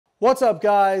What's up,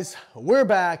 guys? We're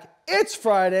back. It's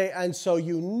Friday, and so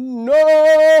you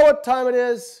know what time it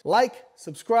is. Like,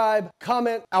 subscribe,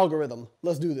 comment, algorithm.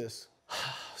 Let's do this.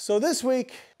 So this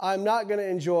week, I'm not going to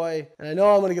enjoy, and I know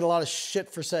I'm going to get a lot of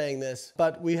shit for saying this,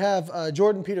 but we have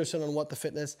Jordan Peterson on What the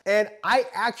Fitness, and I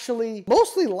actually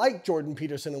mostly like Jordan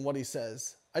Peterson and what he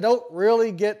says. I don't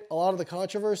really get a lot of the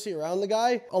controversy around the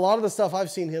guy. A lot of the stuff I've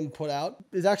seen him put out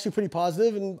is actually pretty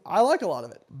positive, and I like a lot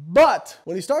of it. But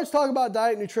when he starts talking about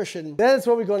diet and nutrition, then it's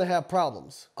when we're going to have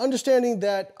problems. Understanding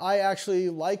that I actually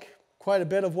like quite a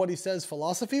bit of what he says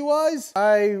philosophy-wise,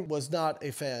 I was not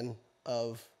a fan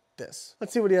of this.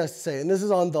 Let's see what he has to say. And this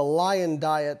is on the Lion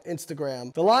Diet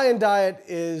Instagram. The Lion Diet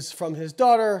is from his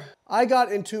daughter. I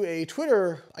got into a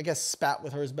Twitter, I guess spat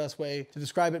with her is the best way to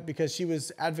describe it, because she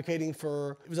was advocating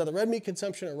for, it was either red meat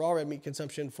consumption or raw red meat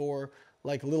consumption for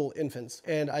like little infants.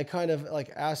 And I kind of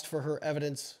like asked for her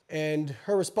evidence, and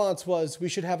her response was, we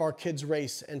should have our kids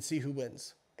race and see who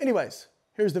wins. Anyways,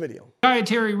 here's the video.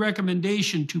 Dietary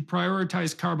recommendation to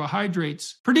prioritize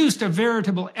carbohydrates produced a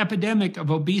veritable epidemic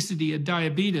of obesity and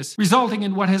diabetes, resulting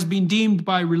in what has been deemed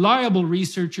by reliable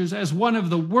researchers as one of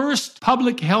the worst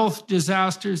public health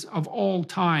disasters of all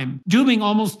time, dooming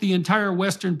almost the entire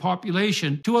Western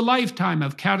population to a lifetime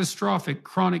of catastrophic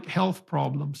chronic health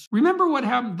problems. Remember what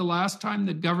happened the last time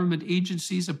that government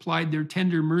agencies applied their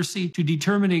tender mercy to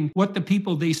determining what the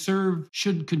people they serve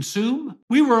should consume?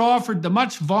 We were offered the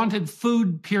much vaunted food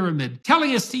pyramid,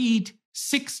 telling us to eat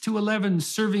 6 to 11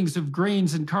 servings of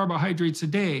grains and carbohydrates a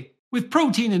day, with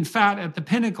protein and fat at the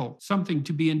pinnacle, something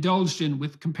to be indulged in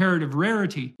with comparative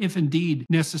rarity, if indeed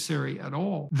necessary at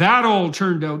all. That all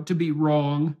turned out to be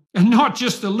wrong, and not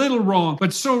just a little wrong,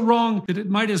 but so wrong that it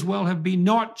might as well have been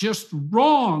not just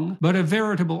wrong, but a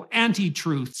veritable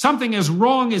anti-truth. Something as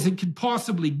wrong as it could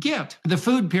possibly get. The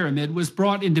food pyramid was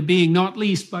brought into being not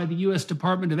least by the U.S.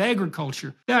 Department of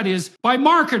Agriculture. That is, by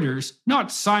marketers,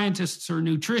 not scientists or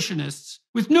nutritionists,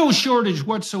 with no shortage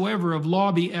whatsoever of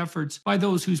lobby efforts by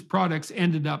those whose products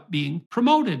ended up being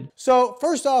promoted. So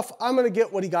first off, I'm going to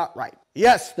get what he got right.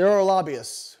 Yes, there are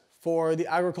lobbyists for the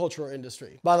agricultural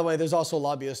industry. By the way, there's also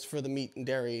lobbyists for the meat and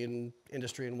dairy and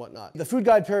industry and whatnot. The food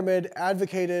guide pyramid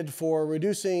advocated for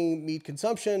reducing meat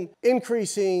consumption,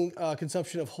 increasing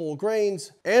consumption of whole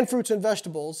grains and fruits and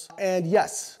vegetables. And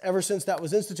yes, ever since that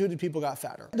was instituted, people got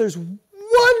fatter. There's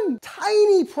one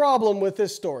tiny problem with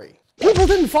this story. People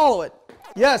didn't follow it.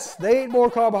 Yes, they ate more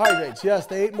carbohydrates. Yes,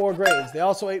 they ate more grains. They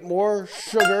also ate more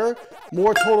sugar,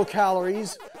 more total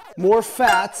calories, more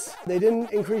fats. They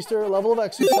didn't increase their level of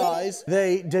exercise.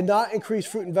 They did not increase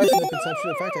fruit and vegetable consumption.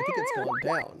 In fact, I think it's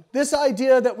gone down. This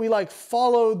idea that we like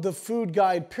followed the food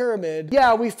guide pyramid,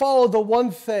 yeah, we followed the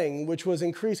one thing, which was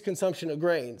increased consumption of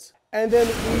grains. And then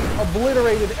we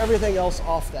obliterated everything else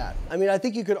off that. I mean, I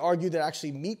think you could argue that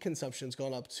actually meat consumption's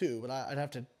gone up too, but I'd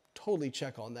have to totally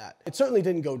check on that. It certainly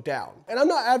didn't go down. And I'm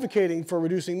not advocating for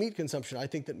reducing meat consumption. I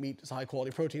think that meat is a high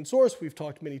quality protein source. We've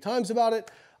talked many times about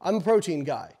it. I'm a protein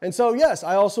guy. And so yes,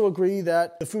 I also agree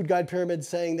that the food guide pyramid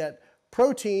saying that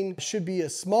protein should be a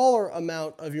smaller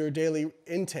amount of your daily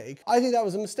intake, I think that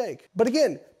was a mistake. But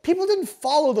again, people didn't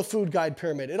follow the food guide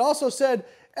pyramid. It also said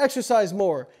exercise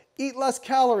more, eat less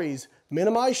calories,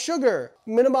 minimize sugar,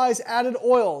 minimize added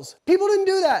oils. People didn't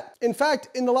do that. In fact,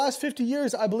 in the last 50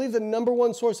 years, I believe the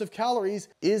 #1 source of calories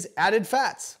is added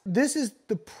fats. This is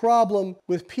the problem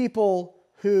with people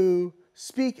who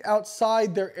speak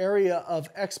outside their area of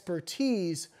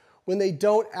expertise when they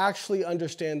don't actually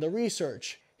understand the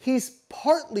research. He's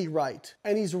partly right,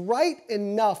 and he's right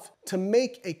enough to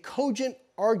make a cogent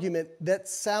argument that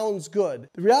sounds good.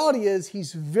 The reality is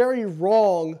he's very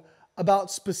wrong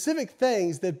about specific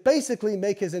things that basically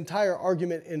make his entire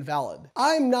argument invalid.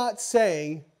 I'm not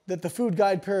saying that the food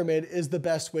guide pyramid is the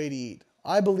best way to eat.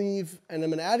 I believe, and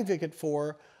I'm an advocate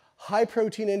for, high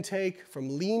protein intake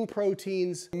from lean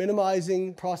proteins,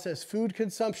 minimizing processed food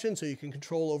consumption so you can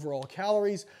control overall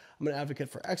calories. I'm an advocate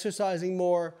for exercising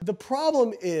more. The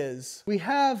problem is we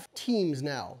have teams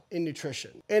now in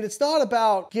nutrition, and it's not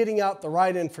about getting out the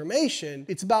right information.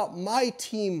 It's about my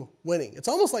team winning. It's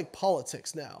almost like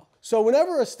politics now. So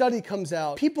whenever a study comes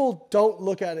out, people don't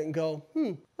look at it and go,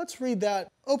 let's read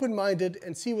that open-minded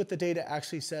and see what the data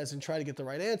actually says and try to get the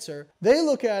right answer. They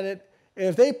look at it, and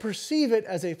if they perceive it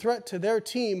as a threat to their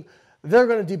team, they're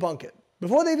going to debunk it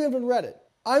before they've even read it.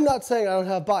 I'm not saying I don't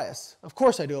have bias. Of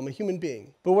course I do. I'm a human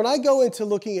being. But when I go into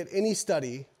looking at any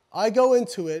study, I go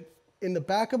into it in the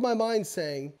back of my mind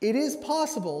saying, it is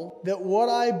possible that what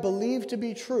I believe to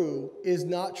be true is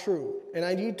not true. And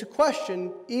I need to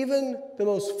question even the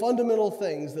most fundamental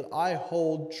things that I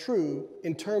hold true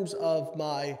in terms of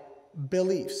my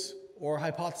beliefs or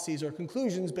hypotheses or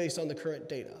conclusions based on the current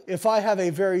data. If I have a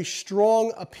very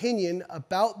strong opinion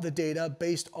about the data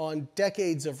based on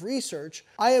decades of research,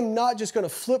 I am not just going to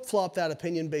flip-flop that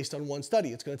opinion based on one study.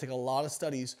 It's going to take a lot of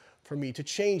studies for me to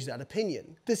change that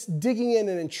opinion. This digging in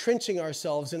and entrenching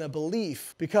ourselves in a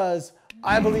belief because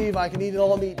I believe I can eat an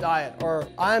all-meat diet, or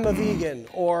I'm a vegan,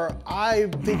 or I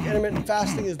think intermittent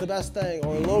fasting is the best thing,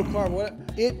 or low carb, whatever.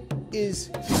 It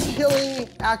is killing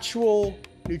actual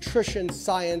nutrition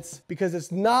science because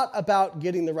it's not about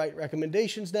getting the right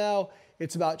recommendations now.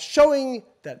 It's about showing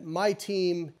that my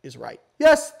team is right.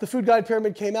 Yes, the food guide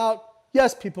pyramid came out.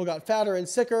 Yes, people got fatter and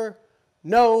sicker.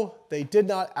 No, they did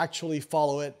not actually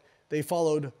follow it. They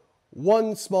followed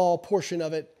one small portion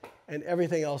of it and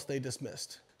everything else they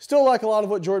dismissed. Still like a lot of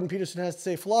what Jordan Peterson has to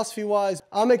say philosophy-wise.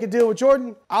 I'll make a deal with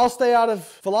Jordan. I'll stay out of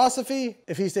philosophy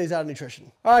if he stays out of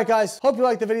nutrition. All right, guys. Hope you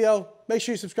liked the video. Make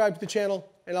sure you subscribe to the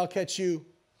channel, and I'll catch you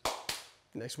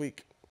next week.